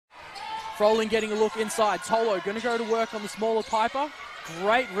Froling getting a look inside. Tolo going to go to work on the smaller Piper.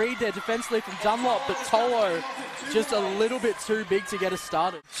 Great read there defensively from Dunlop, but Tolo just a little bit too big to get us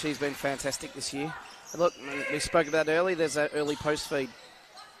started. She's been fantastic this year. Look, we spoke about early, there's that early post feed.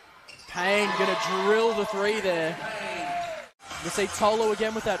 Payne going to drill the three there. You see Tolo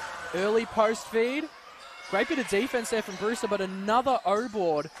again with that early post feed. Great bit of defense there from Brewster, but another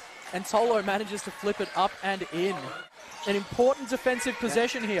O-board, and Tolo manages to flip it up and in. An important defensive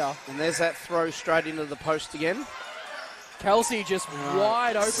possession here. And there's that throw straight into the post again. Kelsey just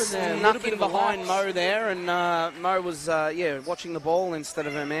wide open there. Snuck in behind Mo there, and Mo was watching the ball instead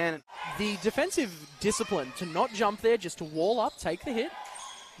of her man. The defensive discipline to not jump there, just to wall up, take the hit.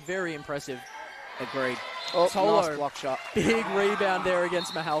 Very impressive. Agreed. Oh, Tolo, nice block shot. Big rebound there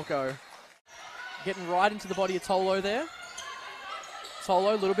against Mahalko. Getting right into the body of Tolo there.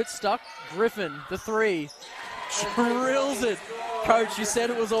 Tolo a little bit stuck. Griffin, the three. Drills it. Coach, you said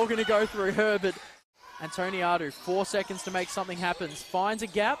it was all going to go through her, but Antoniadu, 4 seconds to make something happen. Finds a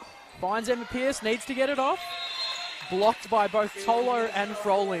gap, finds Emma Pierce, needs to get it off. Blocked by both Tolo and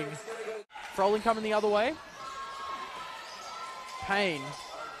Froling. Froling coming the other way. Payne,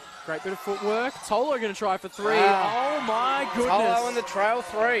 great bit of footwork. Tolo going to try for three. Wow. Oh my goodness. Tolo in the trail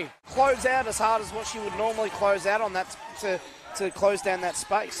three. Close out as hard as what she would normally close out on that to close down that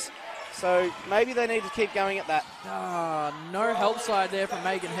space. So maybe they need to keep going at that. No help side there from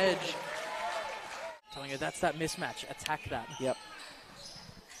Megan Hedge. Telling her that's that mismatch. Attack that. Yep.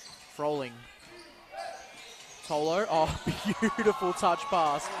 Froling. Tolo. Oh, beautiful touch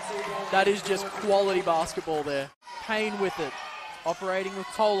pass. That is just quality basketball there. Payne with it. Operating with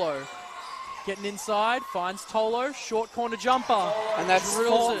Tolo. Getting inside. Finds Tolo. Short corner jumper. And that's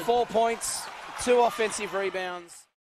 4 points, 2 offensive rebounds.